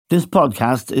This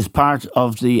podcast is part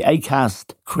of the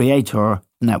Acast Creator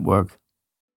Network.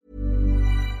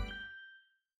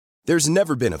 There's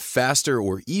never been a faster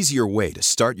or easier way to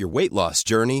start your weight loss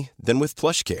journey than with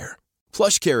PlushCare.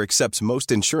 PlushCare accepts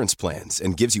most insurance plans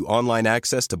and gives you online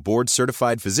access to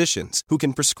board-certified physicians who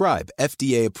can prescribe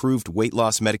FDA-approved weight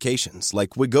loss medications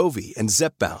like Wegovy and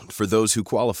Zepbound for those who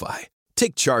qualify.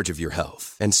 Take charge of your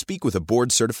health and speak with a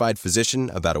board-certified physician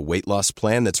about a weight loss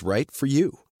plan that's right for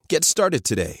you. Get started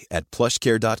today at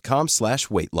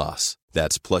plushcare.com/weight loss.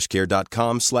 That's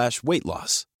plushcare.com/weight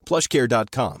loss.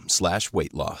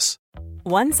 plushcare.com/weight loss.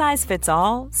 One size fits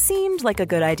all seemed like a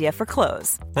good idea for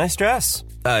clothes. Nice dress.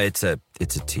 It's a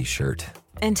t-shirt.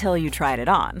 Until you tried it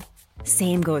on.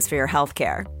 Same goes for your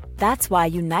healthcare. That's why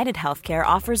United Healthcare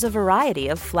offers a variety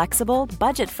of flexible,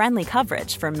 budget-friendly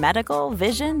coverage for medical,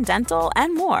 vision, dental,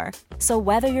 and more. So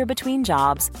whether you're between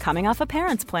jobs, coming off a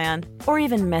parent's plan, or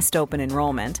even missed open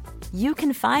enrollment, you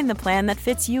can find the plan that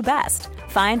fits you best.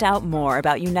 Find out more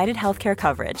about United Healthcare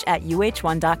coverage at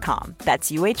uh1.com. That's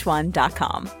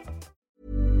uh1.com.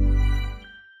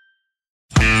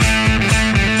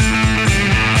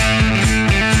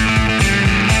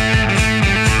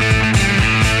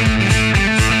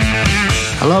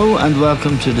 Hello and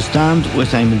welcome to The Stand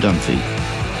with Eamon Dunphy.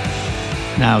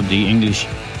 Now, the English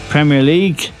Premier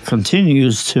League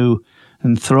continues to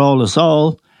enthrall us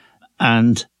all,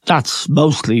 and that's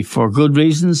mostly for good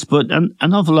reasons, but an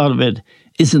awful lot of it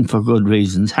isn't for good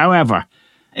reasons. However,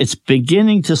 it's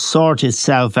beginning to sort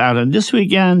itself out, and this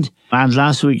weekend and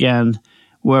last weekend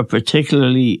were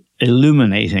particularly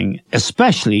illuminating,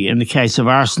 especially in the case of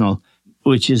Arsenal,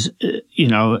 which is,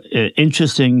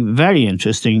 interesting, very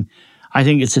interesting. I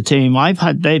think it's a team I've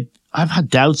had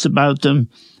doubts about them,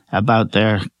 about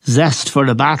their zest for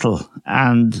the battle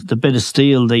and the bit of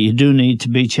steel that you do need to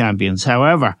be champions.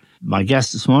 However, my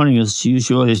guest this morning, as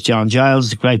usual, is John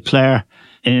Giles, a great player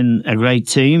in a great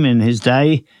team in his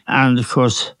day, and of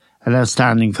course an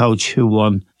outstanding coach who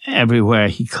won everywhere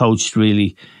he coached,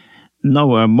 really.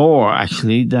 Nowhere more,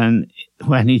 actually, than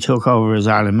when he took over as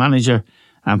Ireland manager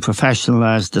and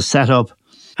professionalised the setup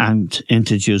and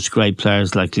introduced great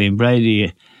players like Liam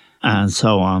Brady and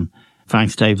so on.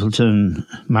 Frank Stapleton,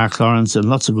 Mark Lawrence, and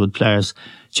lots of good players.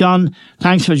 John,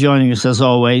 thanks for joining us as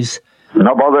always.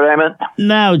 No bother, Eamon.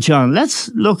 Now, John,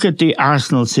 let's look at the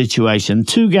Arsenal situation.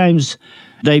 2 games,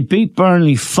 they beat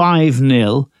Burnley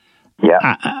 5-0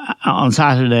 on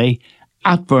Saturday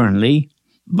at Burnley,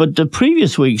 but the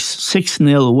previous week's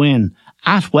 6-0 win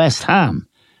at West Ham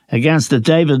against the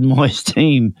David Moyes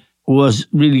team was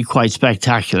really quite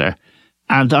spectacular.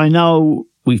 And I know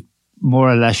we've more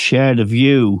or less shared a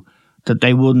view that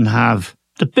they wouldn't have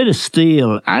the bit of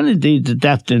steel and indeed the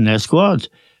depth in their squad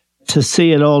to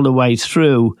see it all the way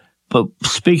through. But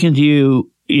speaking to you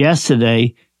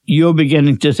yesterday, you're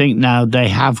beginning to think now they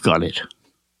have got it.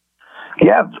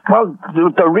 Yeah, well,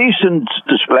 the recent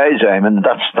displays, Eamon,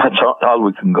 that's all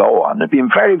we can go on. They've been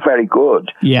very, very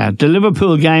good. Yeah, the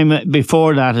Liverpool game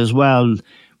before that as well,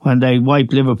 when they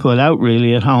wiped Liverpool out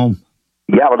really at home.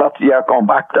 Yeah, well, that's going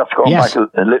back a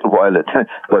little while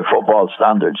by football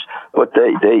standards. But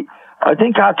I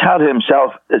think Arteta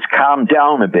himself has calmed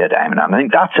down a bit, Eamon, and I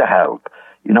think that's a help.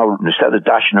 Instead of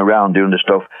dashing around doing the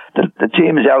stuff, the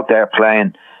team is out there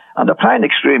playing, and they're playing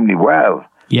extremely well.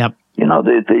 Yep.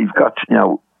 They've got,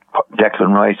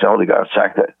 Declan Rice, Odegaard,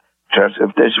 Saka. There's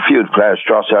a few players,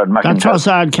 Trossard, McIntyre. That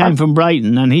Trossard came from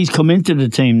Brighton, and he's come into the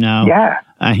team now. Yeah.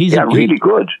 He's really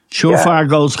good. Surefire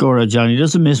goal scorer, John. He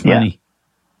doesn't miss many.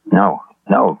 No.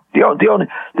 I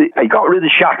got rid of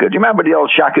Xhaka. Do you remember the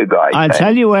old Xhaka guy? I'll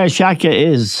tell you where Xhaka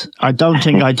is. I don't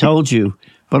think I told you,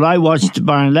 but I watched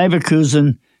Bayern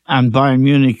Leverkusen and Bayern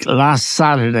Munich last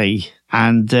Saturday,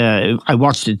 and I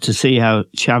watched it to see how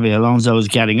Xabi Alonso was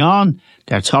getting on.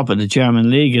 They're top of the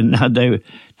German league, and now they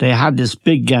had this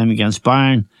big game against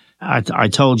Bayern. I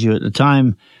told you at the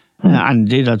time, and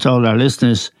indeed I told our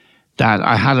listeners, that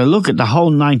I had a look at the whole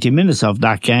 90 minutes of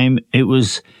that game. It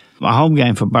was a home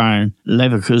game for Bayern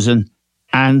Leverkusen.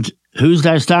 And who's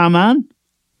their star man?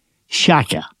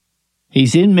 Xhaka.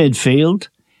 He's in midfield.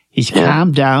 He's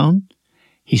calmed down.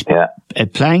 He's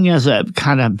playing as a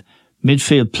kind of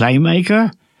midfield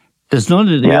playmaker. There's none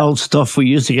of the old stuff we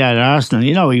used to get at Arsenal.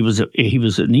 He was an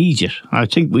idiot. I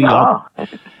think we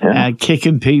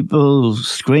kicking people,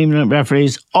 screaming at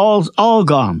referees, all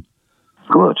gone.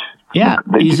 Good. Yeah,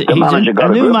 he's a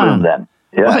new man. Then.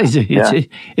 Yeah. Well, the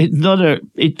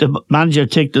manager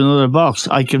ticked another box.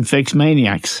 I can fix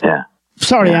maniacs. Yeah.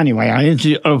 Sorry. Anyway, I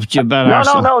interrupted you about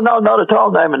Arsenal. No, not at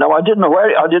all, Eamon. No, I didn't know where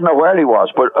he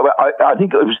was, but I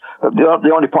think it was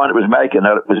the only point it was making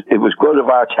that it was good of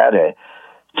Arteta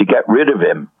to get rid of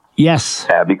him Yes.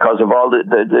 Because of all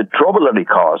the trouble that he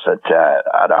caused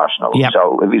at Arsenal. Yep.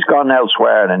 So if he's gone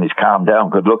elsewhere and he's calmed down,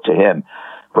 good luck to him.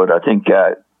 But I think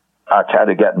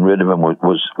Arteta getting rid of him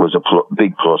was a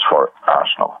big plus for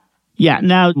Arsenal. Yeah.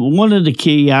 Now, one of the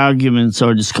key arguments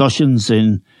or discussions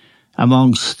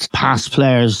amongst past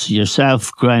players,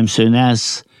 yourself, Graham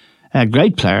Souness,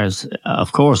 great players,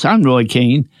 of course, and Roy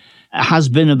Keane, has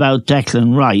been about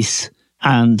Declan Rice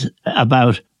and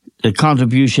about the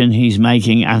contribution he's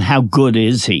making and how good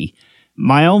is he.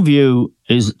 My own view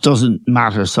is it doesn't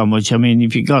matter so much. I mean,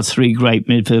 if you've got three great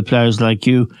midfield players like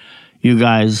you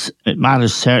guys, it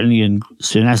matters certainly in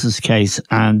Souness's case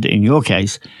and in your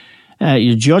case,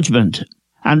 your judgment.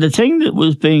 And the thing that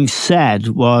was being said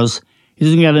was he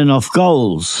doesn't get enough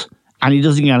goals and he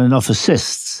doesn't get enough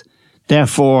assists.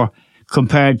 Therefore,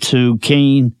 compared to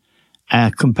Keane,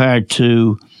 compared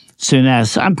to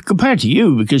Souness, and compared to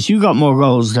you, because you got more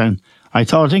goals than I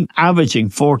thought, I think averaging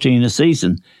 14 a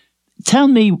season. Tell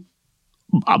me,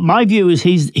 my view is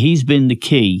he's been the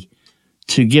key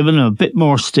to giving him a bit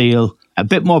more steel, a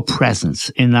bit more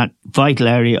presence in that vital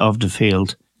area of the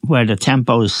field where the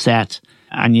tempo is set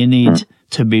and you need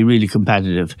to be really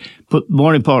competitive. But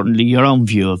more importantly, your own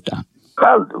view of that.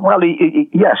 Well,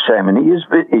 yes, Simon,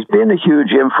 he's been a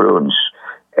huge influence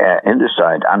in the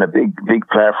side and a big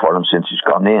player for them since he's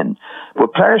gone in.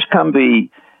 But players can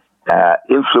be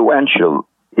influential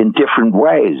in different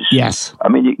ways. Yes. I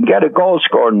mean, you can get a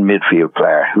goal-scoring midfield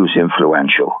player who's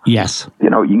influential. Yes. You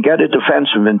know, you can get a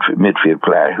defensive midfield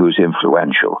player who's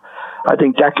influential. I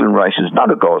think Declan Rice is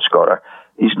not a goal-scorer.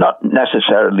 He's not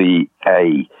necessarily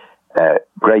a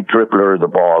great dribbler of the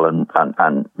ball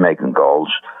and making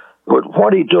goals. But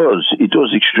what he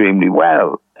does extremely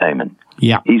well, Eamon.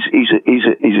 Yeah. He's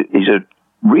a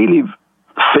really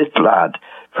fit lad,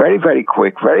 very, very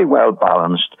quick, very well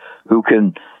balanced, who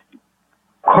can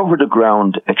cover the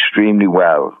ground extremely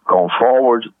well, going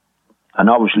forward and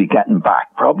obviously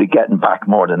probably getting back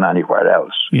more than anywhere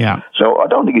else. Yeah. So I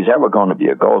don't think he's ever going to be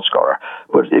a goal scorer.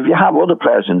 But if you have other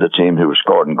players in the team who are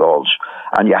scoring goals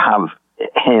and you have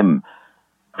him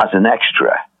as an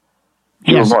extra,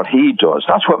 doing what he does,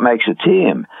 that's what makes a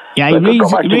team. Yeah, he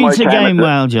reads the game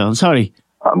well, John. Sorry.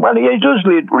 Well, he does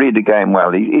read the game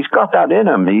well. He's got that in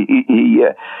him.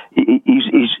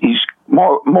 He's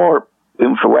more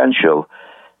influential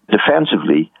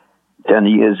defensively than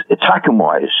he is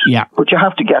attacking-wise. Yeah. But you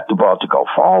have to get the ball to go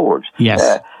forward. Yes.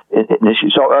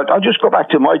 So I'll just go back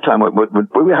to my time.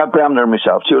 We had Bremner and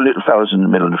myself, two little fellas in the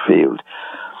middle of the field.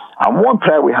 And one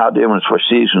player we had in for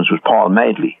seasons was Paul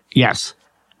Madeley. Yes.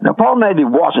 Now, Paul Madeley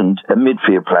wasn't a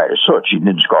midfield player as such. He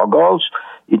didn't score goals.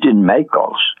 He didn't make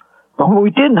goals. But when we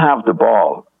didn't have the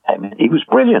ball, I mean, he was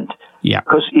brilliant. Yeah.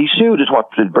 Because he suited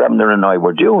what Bremner and I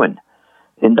were doing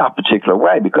in that particular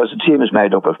way, because the team is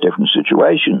made up of different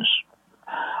situations.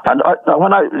 And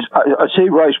when I see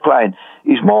Rice playing,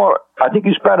 I think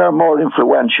he's better, more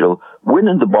influential,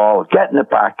 winning the ball, getting it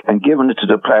back, and giving it to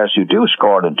the players who do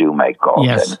score and do make goals.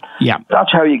 Yes. Yeah.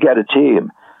 That's how you get a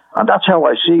team. And that's how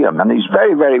I see him. And he's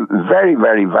very, very, very,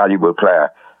 very valuable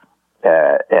player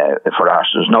for us,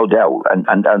 there's no doubt.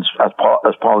 And as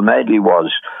Paul Madeley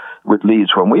was with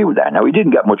Leeds when we were there. Now, he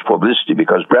didn't get much publicity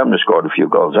because Bremner scored a few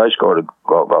goals, I scored a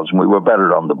goals, and we were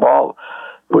better on the ball.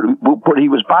 But he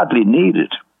was badly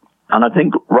needed. And I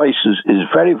think Rice is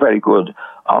very, very good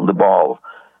on the ball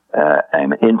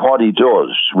in what he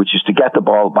does, which is to get the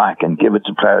ball back and give it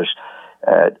to players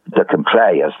that can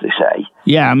play, as they say.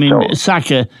 Yeah, I mean,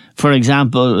 Saka, for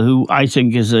example, who I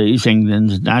think is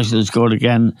England's national, scored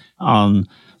again on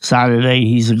Saturday.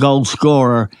 He's a goal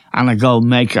scorer and a goal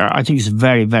maker. I think he's a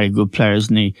very, very good player,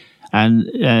 isn't he? And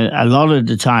a lot of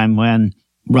the time when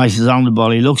Rice is on the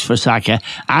ball, he looks for Saka,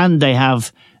 and they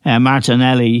have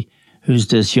Martinelli, who's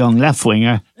this young left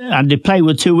winger, and they play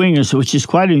with two wingers, which is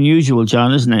quite unusual,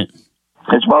 John, isn't it?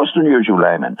 It's most unusual,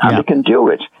 Eamon, and they can do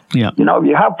it. Yeah. You know,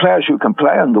 you have players who can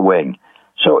play on the wing.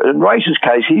 So in Rice's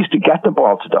case, he used to get the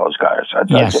ball to those guys. I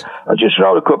just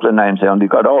wrote a couple of names down. They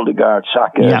got Odegaard,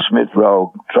 Saka, Smith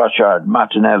Rowe, Trossard,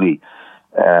 Martinelli,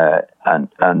 and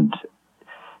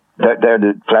they're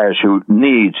the players who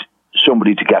need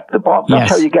somebody to get the ball. That's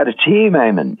how you get a team,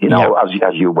 Eamon. You know, as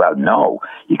you well know,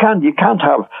 you can't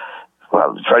have.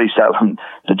 Well, it's very seldom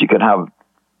that you can have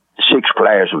 6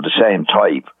 players of the same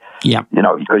type. Yeah. You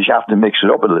know, because you have to mix it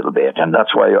up a little bit. And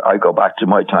that's why I go back to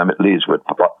my time at Leeds with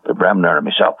Bremner and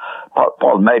myself.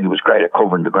 Paul Madeley was great at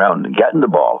covering the ground and getting the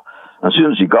ball. And as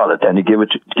soon as you got it, then you give it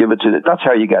to that's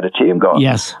how you get a team going.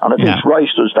 Yes. And I think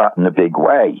Rice does that in a big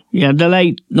way. Yeah, the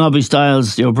late Nobby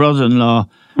Stiles, your brother-in-law,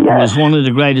 was one of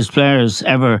the greatest players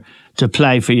ever to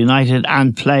play for United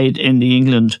and played in the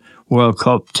England World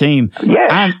Cup team. Yes.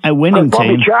 And a winning Bobby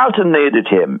team. Charlton needed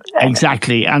him.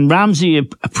 Exactly. And Ramsey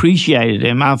appreciated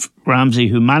him. Alf Ramsey,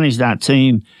 who managed that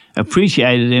team,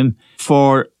 appreciated him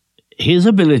for his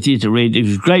ability to read. He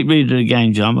was a great reader of the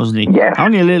game, John, wasn't he? Yeah.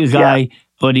 Only a little guy,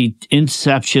 but he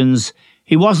interceptions.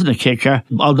 He wasn't a kicker,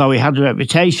 although he had a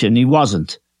reputation. He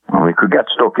wasn't. Well, he could get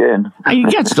stuck in. He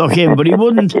could get stuck in, but he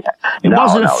wouldn't. It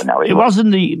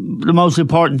wasn't the most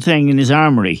important thing in his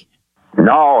armoury.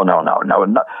 No.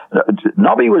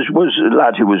 Nobby was a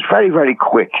lad who was very, very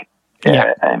quick.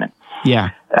 Eamon.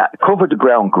 Yeah. Covered the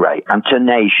ground great and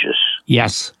tenacious.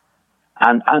 Yes.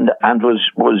 And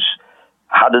was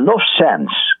had enough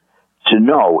sense to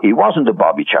know he wasn't a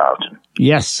Bobby Charlton.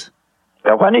 Yes.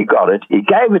 Now, when he got it, he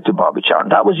gave it to Bobby Charlton.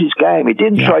 That was his game. He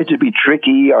didn't try to be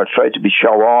tricky or try to be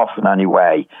show off in any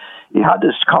way. He had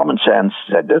this common sense,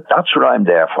 said, that's what I'm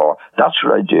there for. That's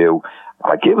what I do.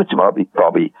 I give it to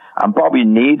Bobby, and Bobby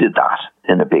needed that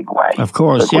in a big way. Of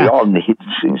course, We all need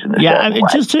things in a certain way.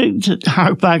 Just to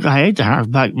hark back, I hate to hark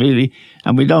back really,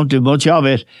 and we don't do much of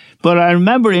it, but I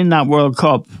remember in that World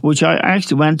Cup, which I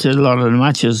actually went to a lot of the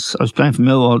matches, I was playing for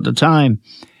Millwall at the time,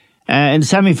 in the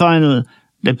semi-final,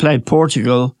 they played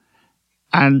Portugal,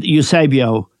 and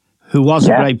Eusebio, who was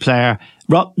a great player,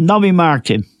 Nobby marked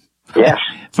him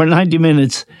for 90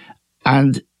 minutes,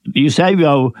 and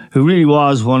Eusebio, who really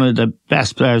was one of the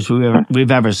best players we've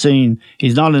ever seen,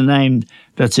 he's not a name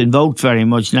that's invoked very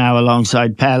much now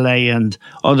alongside Pele and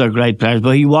other great players,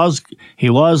 but he was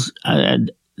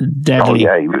deadly. Oh,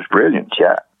 yeah, he was brilliant,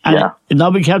 And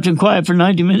Nobby kept him quiet for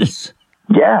 90 minutes.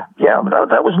 Yeah,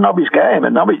 that was Nobby's game,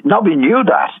 and Nobby knew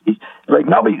that.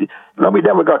 Nobby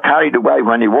never got carried away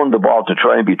when he won the ball to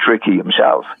try and be tricky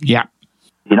himself. Yeah.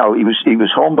 You know, he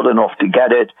was humble enough to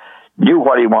get it, knew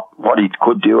what he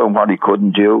could do and what he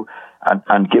couldn't do,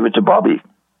 and give it to Bobby.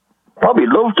 Bobby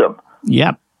loved him.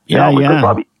 Yep.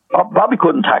 Bobby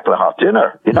couldn't tackle a hot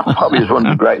dinner. You know, Bobby was one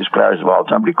of the greatest players of all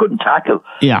time, but he couldn't tackle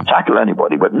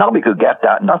anybody. But Nobby could get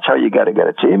that, and that's how you got to get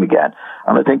a team again.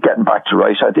 And I think getting back to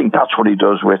Rice, I think that's what he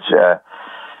does with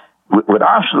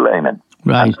Arsenal, Eamon.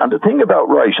 Right. And the thing about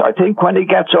Rice, I think when he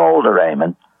gets older,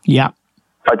 Eamon,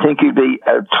 I think he'll be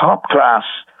a top class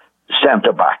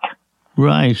centre back.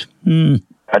 Right.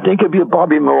 I think it'd be a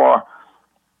Bobby Moore,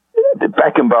 the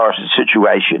Beckenbauer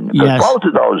situation. Because both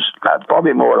of those lads,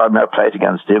 Bobby Moore, I've never played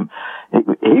against him.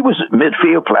 He was a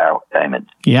midfield player, Eamon,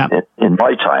 in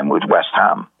my time with West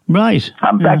Ham. Right.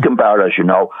 And Beckenbauer, as you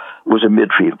know, was a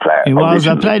midfield player. He was.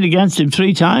 I played against him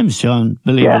 3 times, John,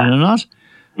 believe it or not.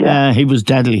 Yeah. He was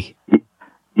deadly.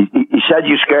 He said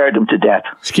you scared him to death.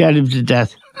 Scared him to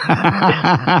death.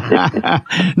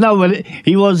 No, but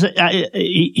he was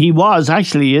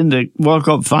actually in the World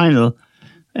Cup final.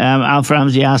 Alf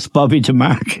Ramsey asked Bobby to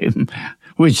mark him,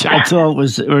 which I thought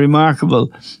was a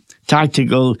remarkable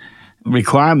tactical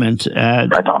requirement. I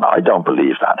don't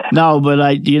believe that. No, but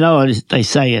they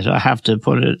say it. I have to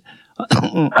put it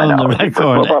on the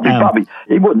record. Bobby,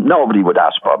 nobody would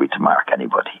ask Bobby to mark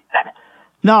anybody.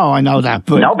 No, I know that,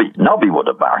 but nobody would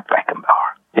have marked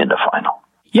Beckenbauer in the final.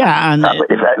 Yeah, and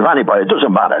if anybody, it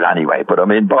doesn't matter anyway. But I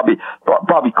mean, Bobby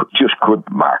could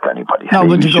mark anybody. No,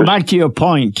 but to go back to your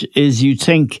point, is you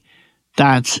think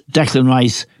that Declan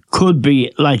Rice could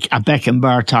be like a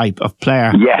Beckenbauer type of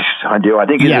player? Yes, I do. I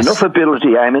think he's enough ability,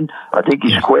 Eamon. I think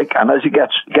he's quick, and as he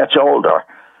gets older,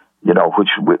 you know, which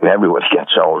everybody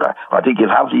gets older, I think he'll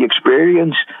have the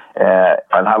experience,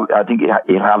 and I think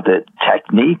he'll have the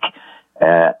technique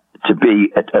to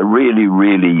be a really,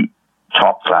 really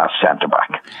top-class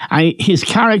centre-back. His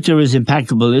character is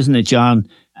impeccable, isn't it, John?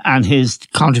 And his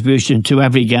contribution to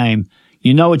every game.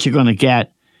 You know what you're going to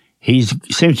get. He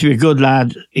seems to be a good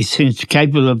lad. He seems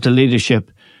capable of the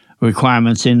leadership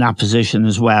requirements in that position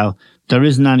as well. There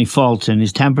isn't any fault in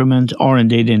his temperament or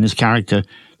indeed in his character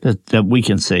that we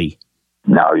can see.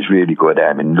 No, he's really good.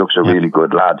 I mean, he looks a really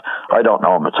good lad. I don't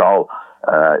know him at all.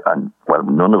 And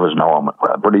none of us know him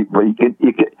well. But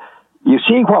you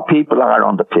see what people are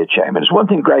on the pitch, I mean, it's one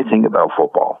great thing about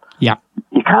football. Yeah.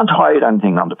 You can't hide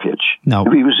anything on the pitch. No.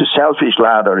 If he was a selfish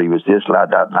lad or he was this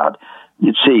lad, that lad,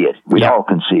 you'd see it. We all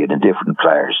can see it in different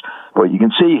players. But you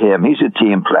can see him, he's a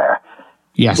team player.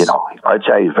 Yes. You know, I'd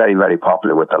say he's very, very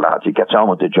popular with the lads. He gets on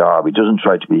with the job. He doesn't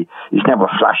try to be, he's never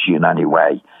flashy in any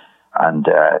way. And,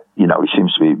 he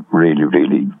seems to be really,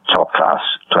 really top class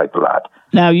type of lad.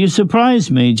 Now, you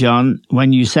surprised me, John,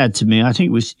 when you said to me, I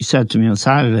think you said to me on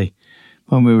Saturday,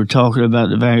 when we were talking about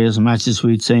the various matches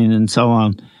we'd seen and so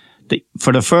on, that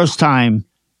for the first time,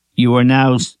 you are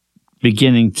now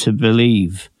beginning to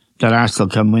believe that Arsenal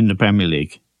can win the Premier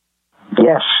League.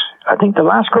 Yes. I think the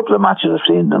last couple of matches I've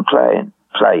seen them play,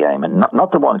 Eamon,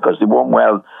 not the one, because they won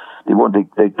well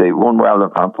they won well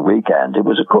on the weekend. It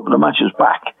was a couple of matches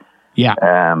back. Yeah.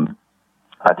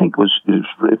 I think it was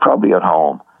probably at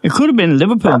home. It could have been a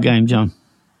Liverpool game, John.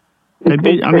 It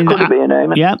could have been,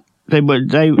 Eamon. Yeah. They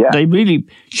really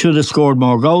should have scored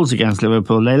more goals against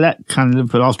Liverpool. They let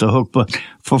Liverpool off the hook, but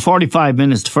for 45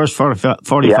 minutes, the first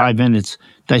 45 minutes,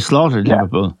 they slaughtered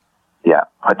Liverpool. Yeah,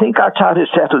 I think Arteta has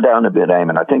settled down a bit,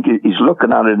 Eamon. I think he's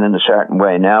looking at it in a certain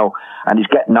way now, and he's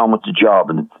getting on with the job.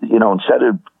 And, instead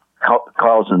of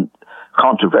causing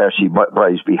controversy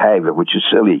by his behaviour, which is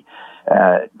silly,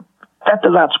 let the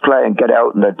lads play and get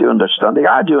out, and they're doing their stuff. They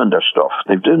are doing their stuff.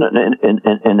 They've done it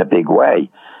in a big way.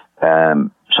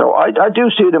 So I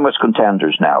do see them as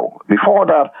contenders now. Before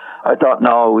that, I thought,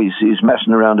 no, he's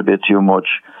messing around a bit too much.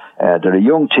 They're a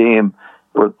young team,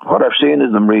 but what I've seen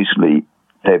of them recently,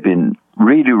 they've been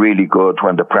really, really good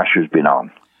when the pressure's been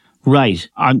on. Right.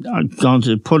 I'm going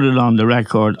to put it on the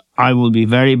record. I will be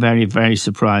very, very, very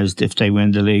surprised if they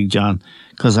win the league, John,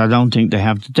 because I don't think they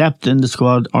have the depth in the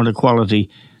squad or the quality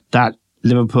that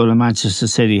Liverpool and Manchester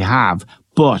City have.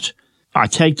 But I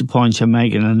take the points you're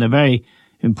making, and they're very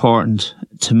important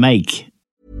to make.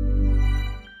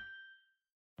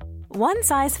 One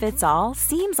size fits all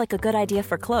seems like a good idea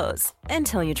for clothes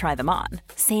until you try them on.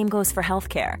 Same goes for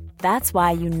healthcare. That's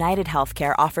why United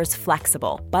Healthcare offers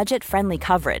flexible, budget-friendly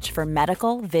coverage for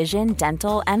medical, vision,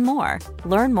 dental, and more.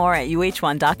 Learn more at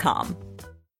uh1.com.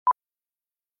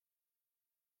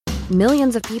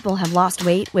 Millions of people have lost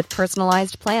weight with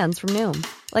personalized plans from Noom.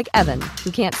 Like Evan,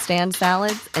 who can't stand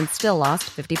salads and still lost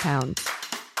 50 pounds.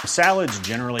 Salads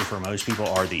generally for most people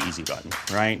are the easy button,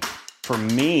 right? For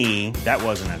me, that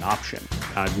wasn't an option.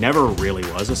 I never really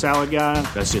was a salad guy.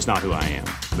 That's just not who I am.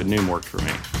 But Noom worked for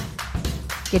me.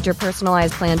 Get your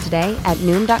personalized plan today at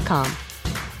Noom.com.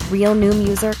 Real Noom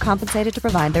user compensated to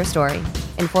provide their story.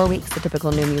 In 4 weeks, the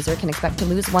typical Noom user can expect to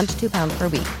lose 1 to 2 pounds per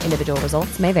week. Individual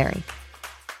results may vary.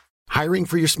 Hiring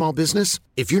for your small business?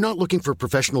 If you're not looking for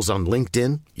professionals on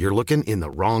LinkedIn, you're looking in the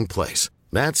wrong place.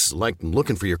 That's like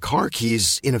looking for your car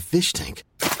keys in a fish tank.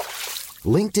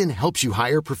 LinkedIn helps you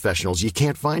hire professionals you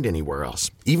can't find anywhere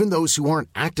else, even those who aren't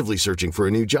actively searching for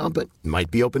a new job but might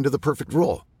be open to the perfect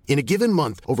role. In a given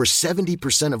month, over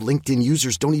 70% of LinkedIn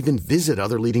users don't even visit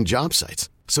other leading job sites.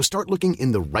 So start looking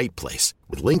in the right place.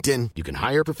 With LinkedIn, you can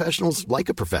hire professionals like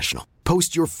a professional.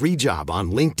 Post your free job on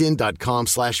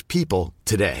linkedin.com/people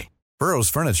today.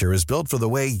 Burrow's furniture is built for the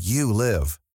way you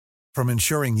live. From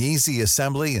ensuring easy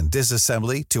assembly and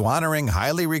disassembly to honoring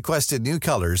highly requested new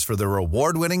colors for their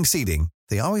award-winning seating,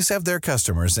 they always have their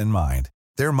customers in mind.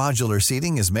 Their modular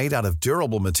seating is made out of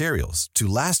durable materials to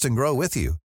last and grow with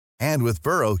you. And with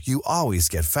Burrow, you always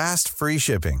get fast, free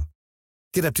shipping.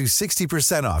 Get up to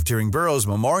 60% off during Burrow's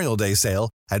Memorial Day sale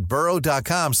at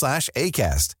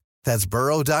burrow.com/ACAST. That's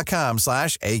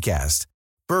burrow.com/ACAST.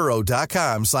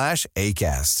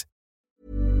 burrow.com/ACAST.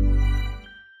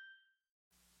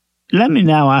 Let me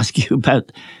now ask you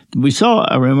about, we saw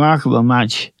a remarkable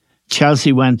match.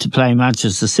 Chelsea went to play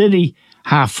Manchester City,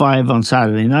 5:30 on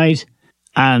Saturday night,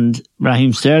 and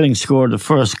Raheem Sterling scored the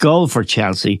first goal for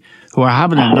Chelsea, who are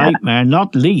having a nightmare,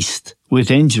 not least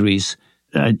with injuries.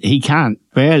 He can't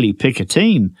barely pick a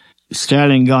team.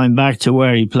 Sterling going back to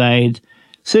where he played.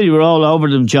 City were all over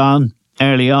them, John,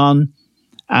 early on,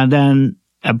 and then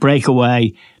a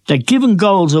breakaway. They're giving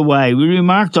goals away. We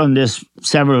remarked on this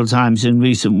several times in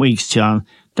recent weeks, John.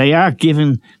 They are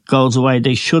giving goals away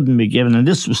they shouldn't be given, and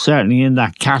this was certainly in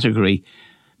that category.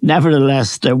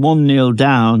 Nevertheless, they're 1-0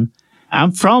 down.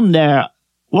 And from there,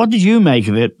 what did you make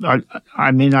of it?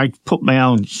 I mean, I put my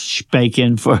own spake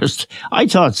in first. I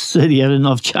thought City had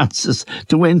enough chances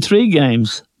to win 3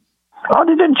 games. Oh,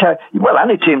 they didn't take. Well,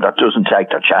 any team that doesn't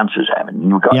take their chances, I mean,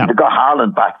 you got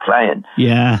Haaland back playing.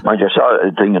 Yeah. I just saw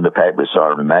a thing in the paper,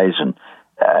 saw it amazing.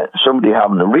 Somebody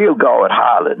having a real go at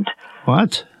Haaland.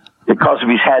 What? Because of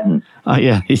his heading. Oh,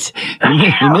 yeah. He missed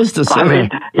a I mean,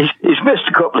 he's missed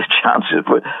a couple of chances,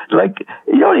 but like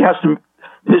he only has to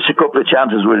miss a couple of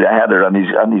chances with a header, and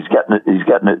he's getting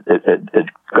it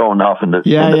going off in the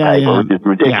paper, which is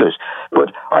ridiculous. Yeah.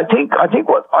 But I think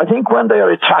when they are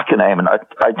attacking Eamon,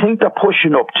 I think they're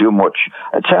pushing up too much.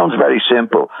 It sounds very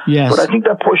simple, but I think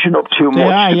they're pushing up too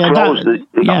much to close the.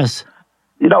 Yes.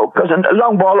 Because a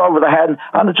long ball over the head,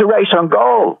 and it's a race on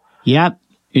goal. Yep.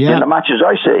 Yeah. In the matches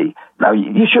I see. Now,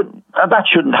 that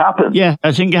shouldn't happen. Yeah,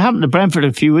 I think it happened to Brentford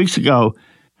a few weeks ago.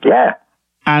 Yeah.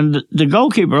 And the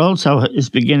goalkeeper also is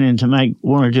beginning to make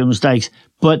 1 or 2 mistakes.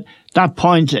 But that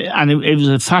point, and it was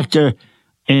a factor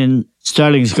in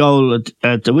Sterling's goal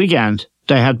at the weekend,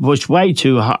 they had pushed way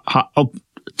too high up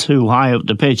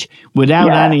the pitch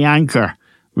without any anchor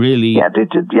really. Yeah,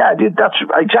 that's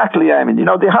exactly. I mean, you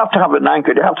know, they have to have an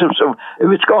anchor. They have to have some.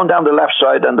 If it's going down the left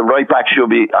side, and the right back should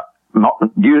be. Not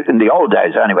in the old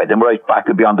days anyway, the right back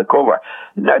would be on the cover.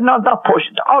 Not push.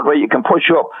 All right, you can push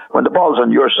up when the ball's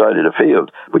on your side of the field,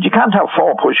 but you can't have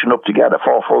four pushing up together,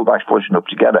 four fullbacks pushing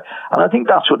up together. And I think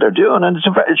that's what they're doing. And it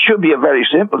should be a very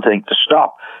simple thing to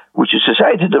stop, which is to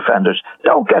say to defenders,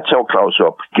 don't get so close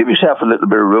up. Give yourself a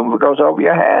little bit of room if it goes over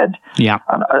your head. Yeah.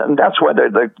 And that's where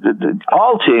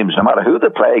all teams, no matter who they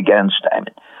play against, I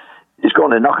mean, is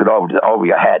going to knock it over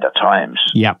your head at times.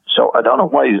 Yeah. So I don't know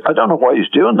why he's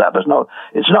doing that.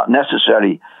 It's not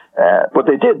necessary. But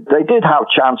they did have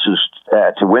chances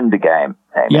to win the game.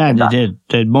 Yeah, they did.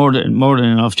 They had more than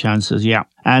enough chances. Yeah,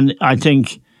 and I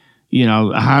think, you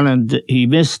know, Haaland, he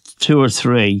missed 2 or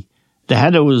 3. The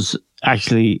header was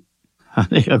actually, I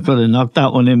think I could have knocked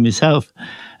that one in myself.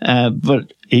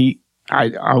 But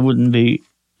I wouldn't be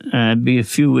a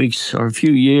few weeks or a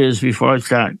few years before I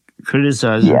start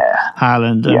criticising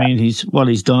Haaland. I mean, what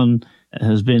he's done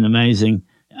has been amazing,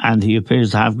 and he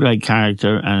appears to have great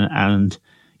character and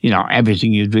you know,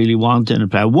 everything you'd really want in a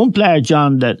player. One player,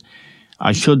 John, that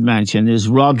I should mention is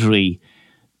Rodri.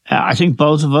 I think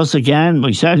both of us, again,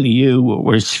 well, certainly you,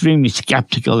 were extremely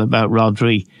sceptical about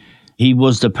Rodri. He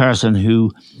was the person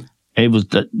who, it was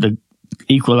the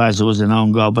equaliser was an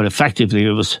own goal, but effectively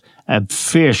it was a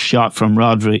fierce shot from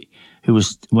Rodri, who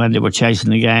was, when they were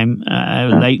chasing the game,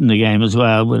 late in the game as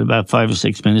well, with about 5 or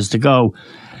 6 minutes to go.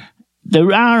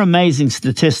 There are amazing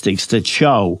statistics that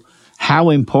show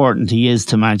how important he is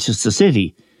to Manchester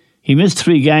City. He missed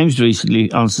 3 games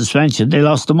recently on suspension. They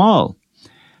lost them all.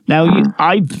 Now,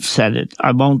 I've said it.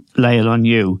 I won't lay it on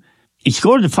you. He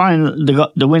scored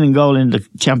the winning goal in the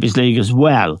Champions League as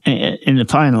well, in the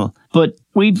final. But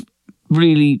we've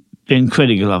really been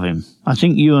critical of him. I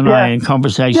think you and I in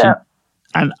conversation. Yeah.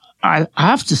 And I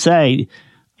have to say,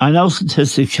 I know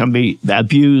statistics can be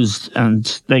abused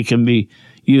and they can be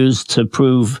used to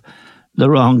prove the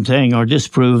wrong thing or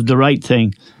disprove the right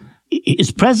thing.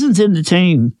 His presence in the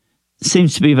team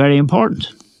seems to be very important.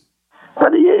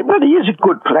 Well, he is a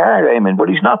good player, Eamon, but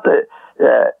he's not the...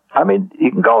 I mean,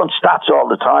 you can go on stats all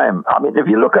the time. I mean, if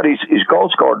you look at his goal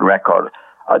scored record,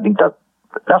 I think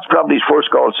that's probably his first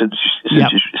goal since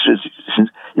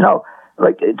you know,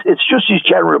 like it's just his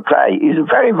general play. He's a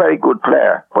very, very good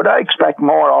player, but I expect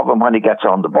more of him when he gets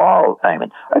on the ball,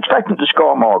 Eamon. I expect him to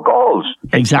score more goals.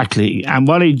 Exactly. And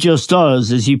what he just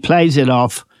does is he plays it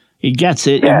off. He gets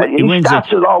it. Yeah, he wins it.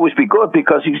 Stats will always be good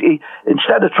because he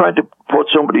instead of trying to put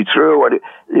somebody through, or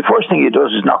the first thing he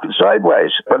does is knock it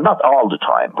sideways. But not all the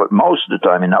time, but most of the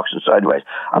time he knocks it sideways.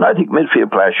 And I think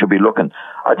midfield players should be looking.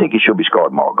 I think he should be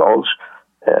scoring more goals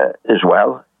as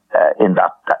well in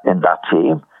that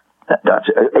team.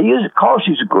 Of course,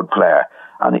 he's a good player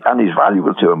and he's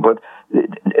valuable to him. But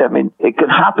I mean, it can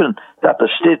happen that the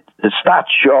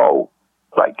stats show,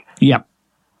 like. Yeah.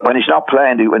 When he's not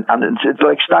playing, and it's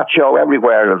like stats show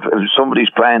everywhere. If somebody's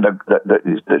playing,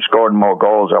 they're scoring more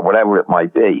goals or whatever it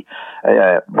might be.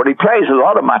 But he plays a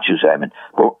lot of matches, Eamon.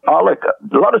 But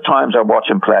a lot of times I watch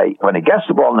him play when he gets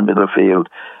the ball in the middle of the field,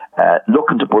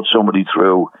 looking to put somebody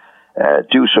through,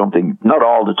 do something. Not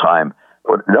all the time,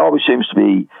 but it always seems to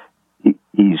be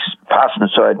he's passing it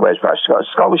sideways. His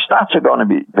stats are going to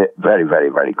be very, very,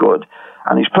 very good,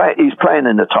 and he's playing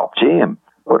in the top team.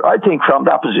 But I think from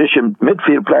that position,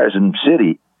 midfield players in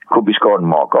City could be scoring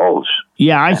more goals.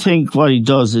 Yeah, I think what he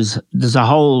does is there's a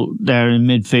hole there in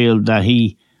midfield that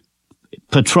he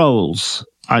patrols.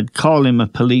 I'd call him a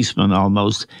policeman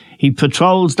almost. He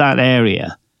patrols that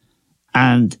area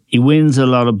and he wins a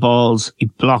lot of balls. He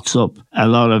blocks up a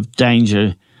lot of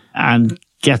danger and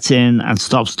gets in and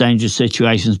stops dangerous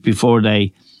situations before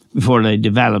they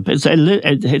develop. It's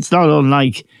not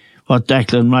unlike what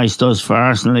Declan Rice does for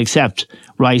Arsenal, except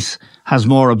Rice has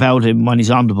more about him when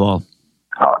he's on the ball.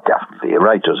 Oh, definitely.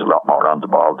 Rice does a lot more on the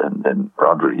ball than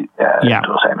Rodri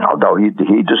does. I mean, although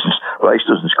Rice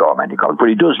doesn't score many goals, but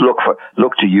he does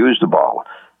look to use the ball.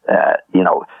 You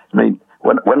know, I mean,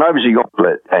 when I was a young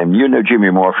player, you knew Jimmy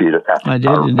Murphy at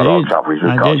Old Trafford.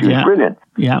 He was brilliant.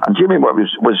 Yeah. And Jimmy Murphy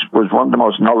was one of the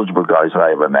most knowledgeable guys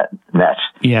I ever met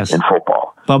in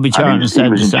football. Bobby Charlton said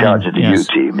he was in charge of the U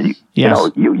team. And you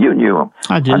know, you knew him.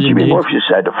 I did. And Jimmy Murphy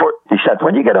said,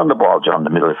 when you get on the ball, John, in the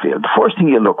middle of the field, the first thing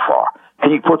you look for,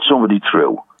 can you put somebody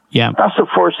through? Yeah. That's the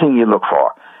first thing you look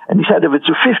for. And he said, if it's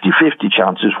a 50-50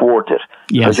 chance, it's worth it.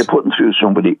 Yes. Because you're putting through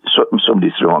somebody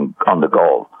through on the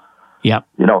goal. Yeah.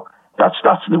 You know,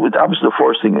 That was the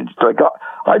first thing.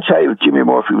 I'd say if Jimmy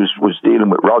Murphy was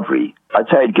dealing with Rodri, I'd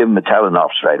say I'd give him a telling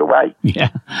off straight away. Yeah.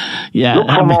 Look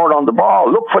for more on the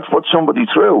ball. Look for put somebody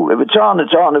through. If it's on,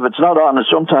 it's on. If it's not on, and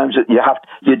sometimes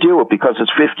you do it because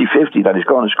it's 50-50 that he's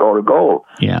going to score a goal.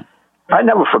 Yeah. I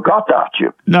never forgot that.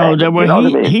 There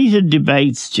were heated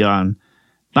debates, John,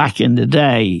 back in the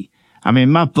day. I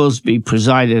mean, Matt Busby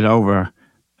presided over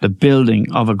the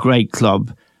building of a great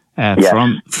club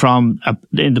from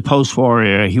in the post-war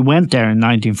era. He went there in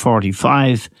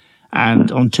 1945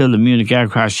 and until the Munich air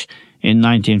crash in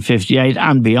 1958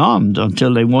 and beyond,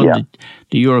 until they won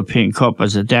the European Cup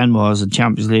as it then was, and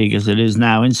Champions League as it is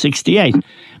now in 68.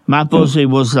 Matt Busby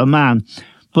was the man.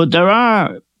 But there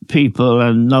are people,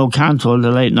 and Noel Cantwell,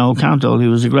 the late Noel Cantwell, who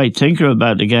was a great thinker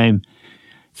about the game,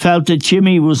 felt that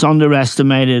Jimmy was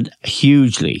underestimated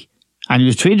hugely. And he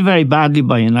was treated very badly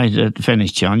by United at the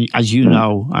finish, John, as you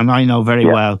know, and I know very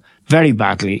well, very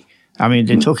badly. I mean,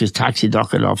 they took his taxi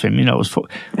docket off him. It was four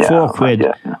quid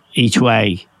each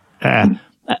way.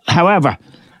 However,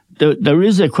 there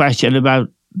is a question about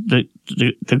the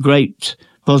great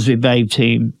Busby Babe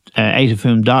team, 8 of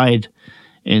whom died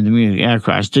in the Munich air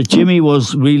crash, that Jimmy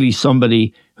was really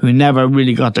somebody who never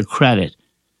really got the credit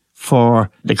for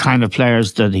the kind of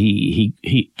players that he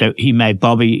made,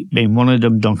 Bobby being one of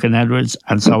them, Duncan Edwards,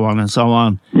 and so on and so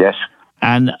on. Yes.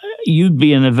 And you'd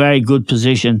be in a very good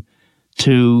position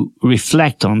to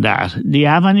reflect on that. Do you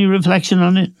have any reflection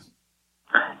on it?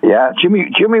 Yeah,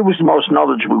 Jimmy was the most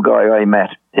knowledgeable guy I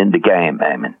met in the game,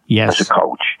 Eamon, as a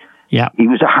coach. Yeah. He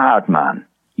was a hard man.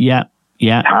 Yeah.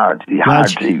 Yeah. Hard. He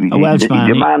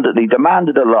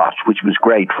demanded a lot, which was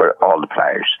great for all the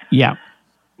players. Yeah.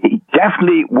 He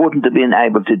definitely wouldn't have been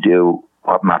able to do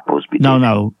what Matt Busby did.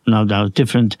 No.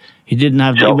 Different. He didn't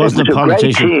have. He wasn't a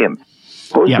politician.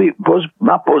 Great team.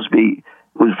 Matt Busby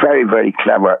was very, very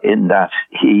clever in that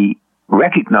he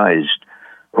recognised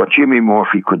what Jimmy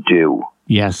Murphy could do.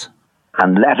 Yes.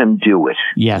 And let him do it.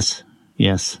 Yes.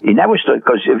 He never stood,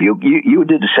 because if you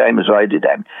did the same as I did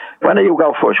then. When you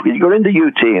go first, when you go in the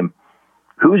U team,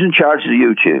 who's in charge of the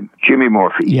U team? Jimmy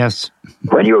Murphy. Yes.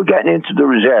 When you were getting into the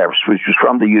reserves, which was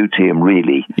from the U team,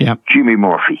 really, Jimmy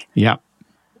Murphy. Yeah.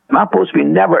 Matt Busby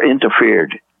never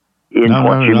interfered in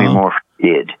what Jimmy Murphy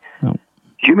did. No.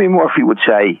 Jimmy Murphy would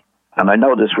say, and I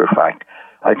know this for a fact,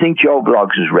 I think Joe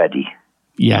Bloggs is ready.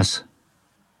 Yes.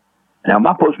 Now,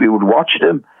 Matt Busby would watch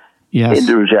them in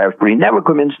the reserves, but he never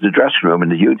come into the dressing room in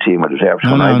the U team or the reserves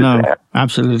when I was there.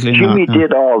 Absolutely Jimmy not.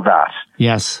 did all that.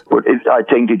 Yes. But I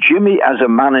think that Jimmy, as a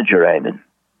manager, Eamon,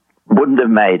 wouldn't have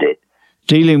made it.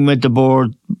 Dealing with the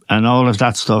board and all of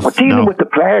that stuff. But dealing with the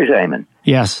players, Eamon.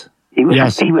 Yes. He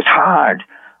was hard.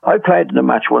 I played in a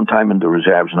match one time in the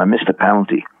reserves and I missed a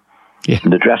penalty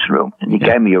in the dressing room, and he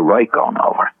gave me a right going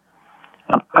over.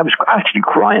 And I was actually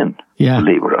crying,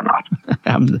 believe it or not.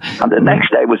 And the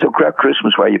next day was a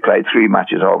Christmas where you played 3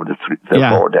 matches over the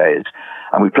 4 days.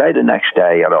 And we played the next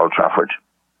day at Old Trafford.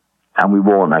 And we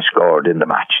won. I scored in the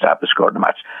match. Tapper scored in the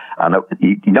match. And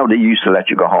they used to let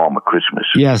you go home at Christmas.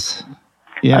 Yes.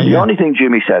 And the only thing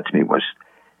Jimmy said to me was,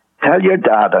 tell your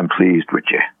dad I'm pleased with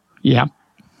you. Yeah.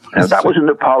 Now, that was an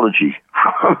apology.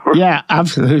 Yeah,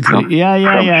 absolutely. From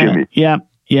Jimmy.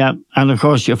 Yeah. And of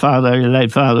course, your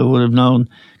late father, would have known,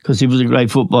 because he was a great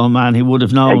football man. He would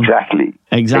have known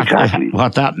exactly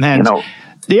what that meant.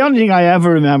 The only thing I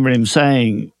ever remember him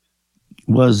saying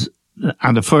was,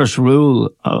 and the first rule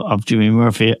of Jimmy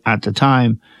Murphy at the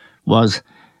time was,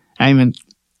 Eamon,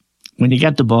 when you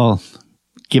get the ball,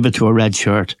 give it to a red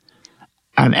shirt.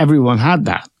 And everyone had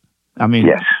that. I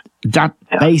mean, that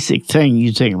basic thing,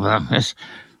 you think, well,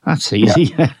 that's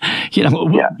easy.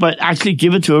 But actually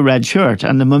give it to a red shirt,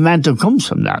 and the momentum comes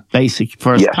from that basic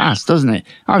first pass, doesn't it?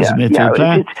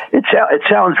 It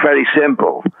sounds very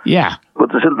simple. Yeah.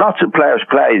 But there's lots of players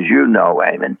play, as you know,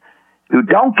 Eamon, who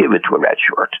don't give it to a red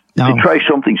shirt. No. They try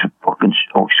something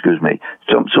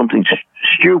something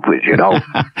stupid,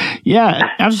 Yeah,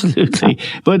 absolutely.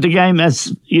 But the game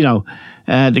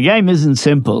the game isn't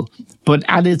simple, but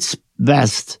at its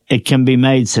best, it can be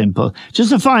made simple.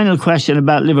 Just a final question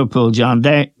about Liverpool, John.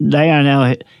 They are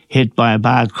now hit by a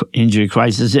bad injury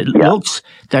crisis. It looks,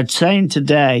 they're saying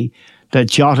today that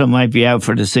Jota might be out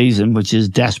for the season, which is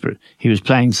desperate. He was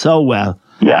playing so well.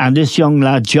 Yeah. And this young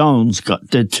lad, Jones,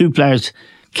 got the 2 players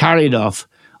carried off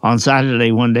on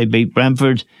Saturday when they beat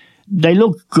Brentford. They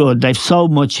look good. They've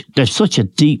such a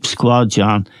deep squad,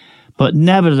 John. But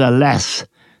nevertheless,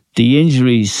 the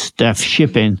injuries they're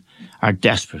shipping are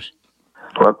desperate.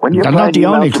 Well, they're not the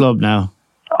only club now.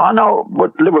 I know,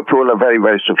 but Liverpool are a very,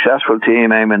 very successful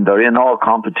team, and they're in all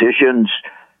competitions.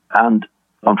 And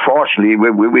unfortunately,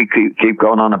 we keep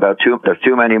going on about there's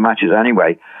too many matches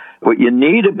anyway. But you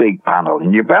need a big panel,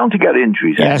 and you're bound to get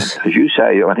injuries. Yes. As you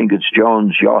say, I think it's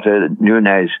Jones, Jota,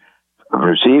 Nunez have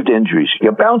received injuries.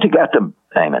 You're bound to get them,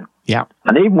 Eamon. Yeah.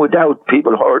 And even without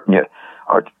people hurting you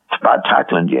or bad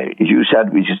tackling you, as you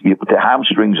said, the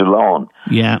hamstrings alone.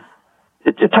 Yeah.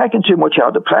 It's taking too much out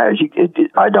of the players.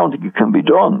 I don't think it can be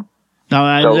done.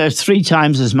 No, there's 3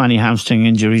 times as many hamstring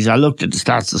injuries. I looked at the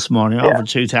stats this morning, over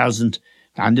 2,000,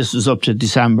 and this was up to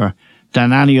December,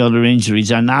 than any other injuries.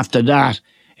 And after that,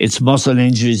 it's muscle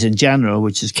injuries in general,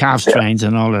 which is calf strains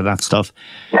and all of that stuff.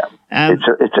 Yeah, it's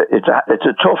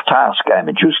a tough task. I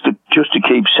mean, just to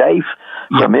keep safe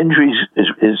from injuries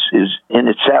is in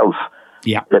itself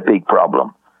a big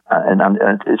problem, and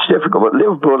it's difficult. But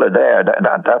Liverpool are there.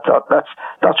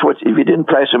 That's what. If you didn't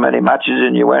play so many matches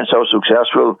and you weren't so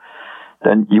successful,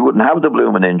 then you wouldn't have the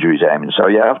blooming injuries. I mean, so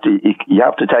you have to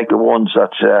take the ones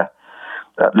that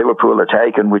Liverpool are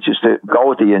taking, which is to go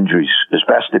with the injuries as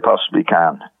best they possibly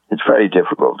can. It's very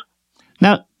difficult.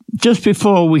 Now, just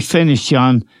before we finish,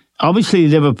 John, obviously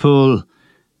Liverpool,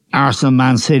 Arsenal,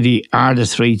 Man City are the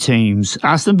 3 teams.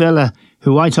 Aston Villa,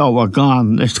 who I thought were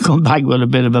gone, they've come back with a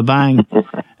bit of a bang.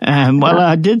 Well,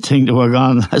 I did think they were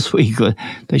gone last week.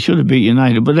 They should have beat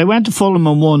United, but they went to Fulham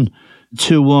and won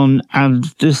 2-1, and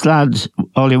this lad,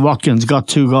 Ollie Watkins, got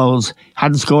 2 goals,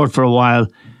 hadn't scored for a while.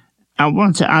 I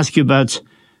want to ask you about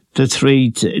the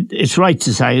 3. It's right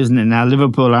to say, isn't it now?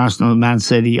 Liverpool, Arsenal, Man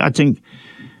City. I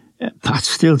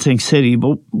still think City,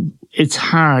 but it's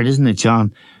hard, isn't it,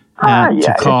 John?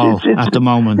 To call at the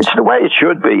moment. It's the way it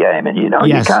should be, Eamon. You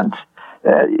can't.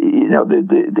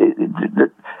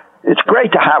 It's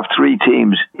great to have 3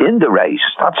 teams in the race.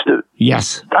 That's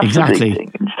exactly. The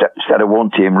big thing. Instead of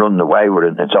one team running away with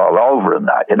it, and it's all over and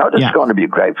that. That's going to be a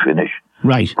great finish.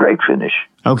 Right. Great finish.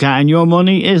 Okay, and your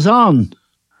money is on.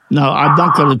 No, I'm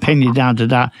not going to pin you down to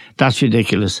that. That's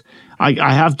ridiculous.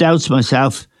 I have doubts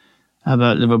myself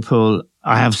about Liverpool.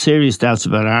 I have serious doubts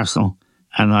about Arsenal,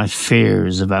 and I have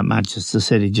fears about Manchester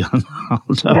City, John. I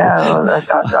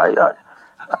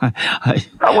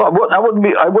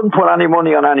wouldn't put any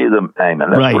money on any of them,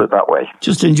 Eamon. Let's put it that way.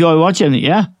 Just enjoy watching it,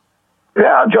 yeah?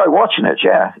 Yeah, I enjoy watching it,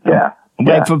 yeah.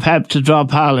 Wait for Pep to drop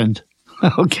Haaland.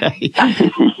 Okay.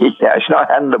 Yeah, it's not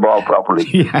handling the ball properly.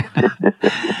 Yeah.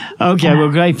 Okay,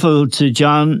 we're grateful to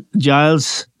John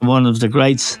Giles, one of the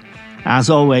greats,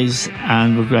 as always,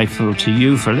 and we're grateful to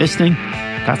you for listening.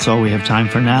 That's all we have time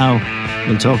for now.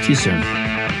 We'll talk to you soon.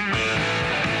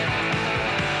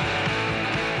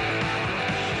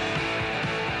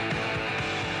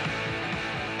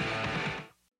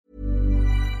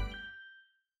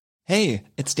 Hey,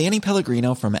 it's Danny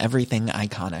Pellegrino from Everything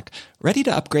Iconic. Ready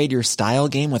to upgrade your style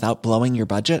game without blowing your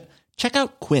budget? Check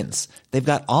out Quince. They've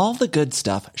got all the good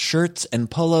stuff, shirts and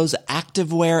polos,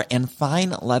 activewear, and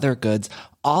fine leather goods,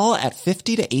 all at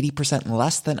 50 to 80%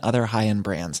 less than other high-end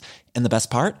brands. And the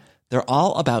best part? They're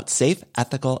all about safe,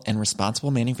 ethical, and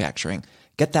responsible manufacturing.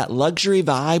 Get that luxury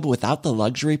vibe without the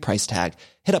luxury price tag.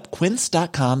 Hit up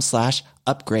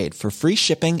quince.com/upgrade for free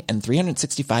shipping and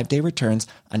 365-day returns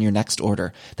on your next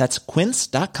order. That's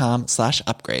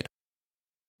quince.com/upgrade.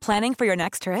 Planning for your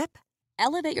next trip?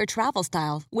 Elevate your travel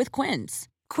style with Quince.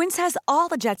 Quince has all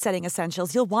the jet-setting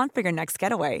essentials you'll want for your next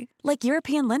getaway, like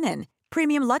European linen,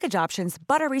 premium luggage options,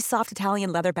 buttery soft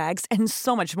Italian leather bags, and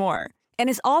so much more. And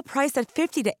is all priced at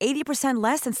 50 to 80%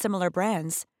 less than similar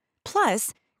brands.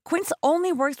 Plus, Quince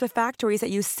only works with factories that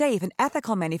use safe and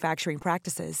ethical manufacturing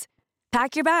practices.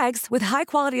 Pack your bags with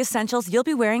high-quality essentials you'll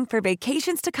be wearing for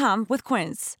vacations to come with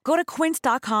Quince. Go to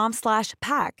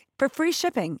quince.com/pack for free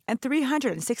shipping and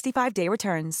 365-day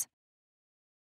returns.